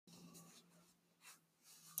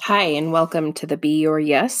Hi, and welcome to the Be Your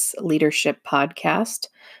Yes Leadership Podcast.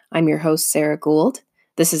 I'm your host, Sarah Gould.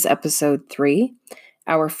 This is episode 3.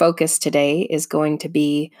 Our focus today is going to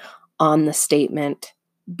be on the statement,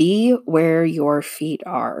 be where your feet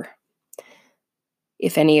are.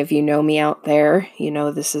 If any of you know me out there, you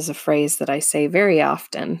know this is a phrase that I say very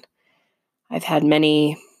often. I've had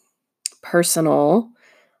many personal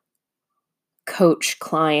coach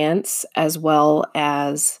clients as well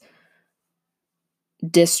as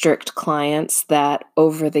district clients that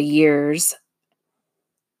over the years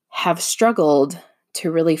have struggled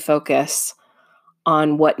to really focus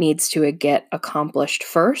on what needs to get accomplished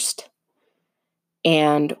first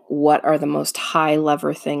and what are the most high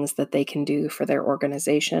lever things that they can do for their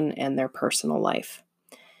organization and their personal life.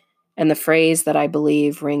 And the phrase that I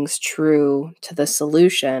believe rings true to the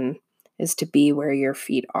solution is to be where your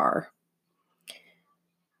feet are.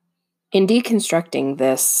 In deconstructing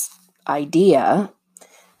this idea,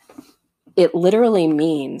 it literally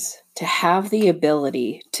means to have the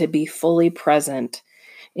ability to be fully present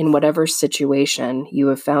in whatever situation you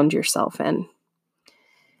have found yourself in.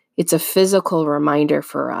 It's a physical reminder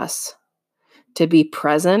for us to be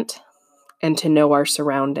present and to know our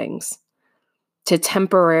surroundings, to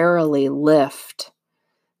temporarily lift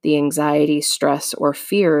the anxiety, stress, or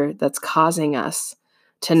fear that's causing us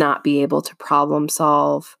to not be able to problem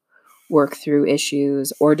solve, work through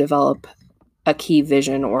issues, or develop a key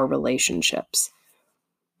vision or relationships.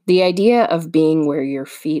 The idea of being where your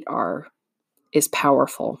feet are is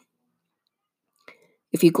powerful.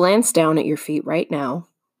 If you glance down at your feet right now,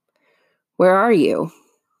 where are you?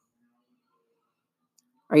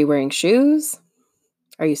 Are you wearing shoes?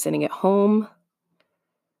 Are you sitting at home?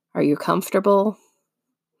 Are you comfortable?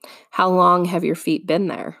 How long have your feet been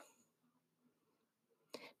there?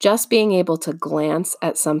 Just being able to glance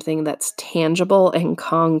at something that's tangible and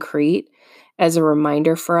concrete as a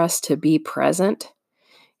reminder for us to be present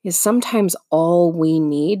is sometimes all we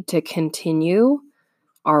need to continue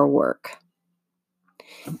our work.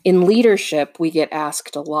 In leadership, we get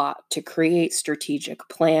asked a lot to create strategic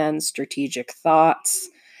plans, strategic thoughts,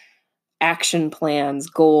 action plans,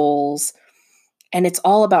 goals, and it's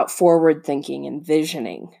all about forward thinking and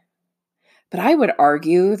visioning. But I would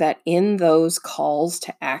argue that in those calls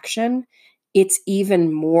to action, it's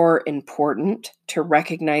even more important to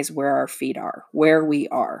recognize where our feet are, where we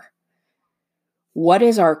are. What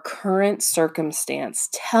is our current circumstance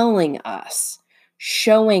telling us,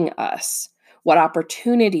 showing us? What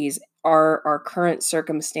opportunities are our current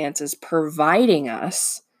circumstances providing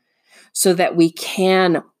us so that we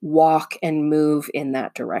can walk and move in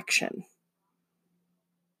that direction?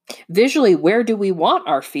 Visually, where do we want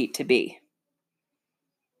our feet to be?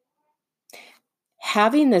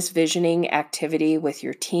 Having this visioning activity with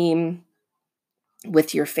your team,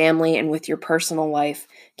 with your family, and with your personal life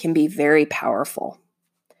can be very powerful.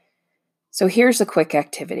 So here's a quick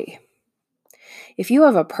activity. If you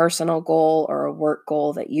have a personal goal or a work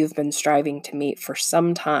goal that you've been striving to meet for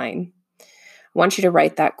some time, I want you to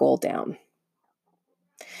write that goal down.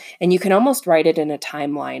 And you can almost write it in a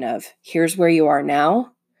timeline of here's where you are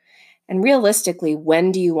now, and realistically,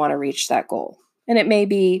 when do you want to reach that goal? And it may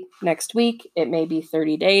be next week, it may be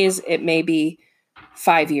 30 days, it may be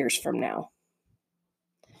 5 years from now.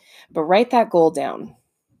 But write that goal down.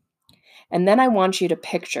 And then I want you to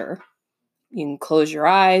picture, you can close your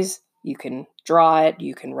eyes, you can draw it,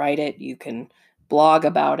 you can write it, you can blog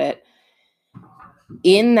about it.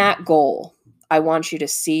 In that goal, I want you to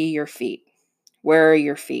see your feet. Where are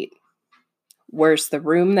your feet? Where's the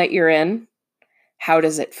room that you're in? How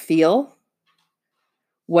does it feel?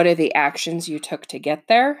 What are the actions you took to get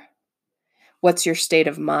there? What's your state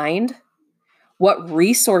of mind? What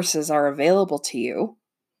resources are available to you?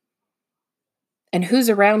 And who's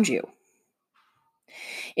around you?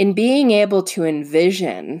 In being able to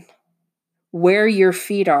envision where your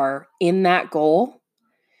feet are in that goal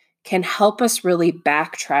can help us really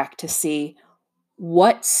backtrack to see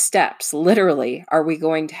what steps, literally, are we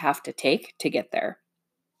going to have to take to get there.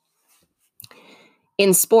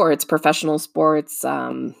 In sports, professional sports,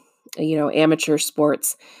 amateur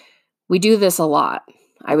sports, we do this a lot.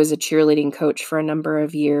 I was a cheerleading coach for a number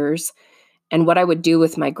of years. And what I would do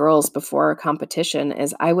with my girls before a competition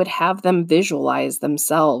is I would have them visualize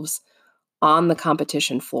themselves on the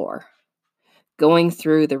competition floor, going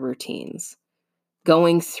through the routines,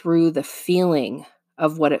 going through the feeling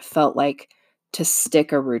of what it felt like to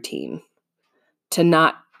stick a routine, to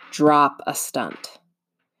not drop a stunt.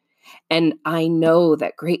 And I know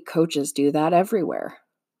that great coaches do that everywhere.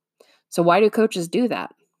 So why do coaches do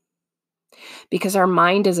that? Because our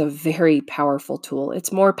mind is a very powerful tool.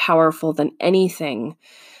 It's more powerful than anything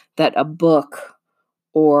that a book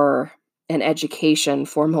or an education,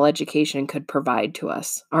 formal education, could provide to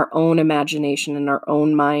us. Our own imagination and our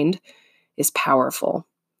own mind is powerful.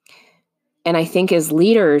 And I think as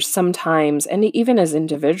leaders sometimes, and even as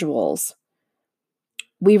individuals,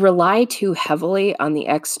 we rely too heavily on the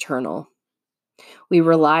external. We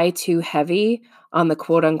rely too heavy on the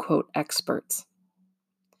quote unquote experts.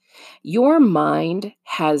 Your mind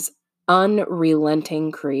has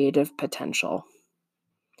unrelenting creative potential.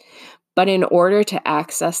 But in order to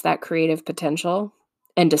access that creative potential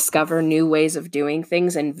and discover new ways of doing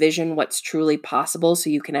things and vision what's truly possible so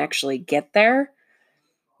you can actually get there,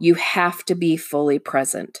 you have to be fully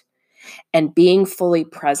present. And being fully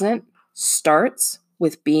present starts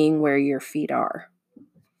with being where your feet are.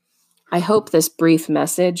 I hope this brief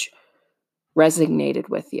message resonated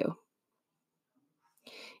with you.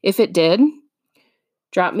 If it did,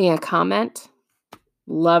 drop me a comment.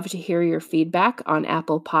 Love to hear your feedback on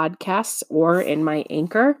Apple Podcasts or in my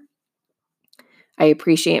Anchor. I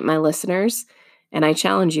appreciate my listeners, and I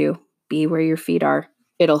challenge you, be where your feet are.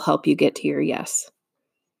 It'll help you get to your yes.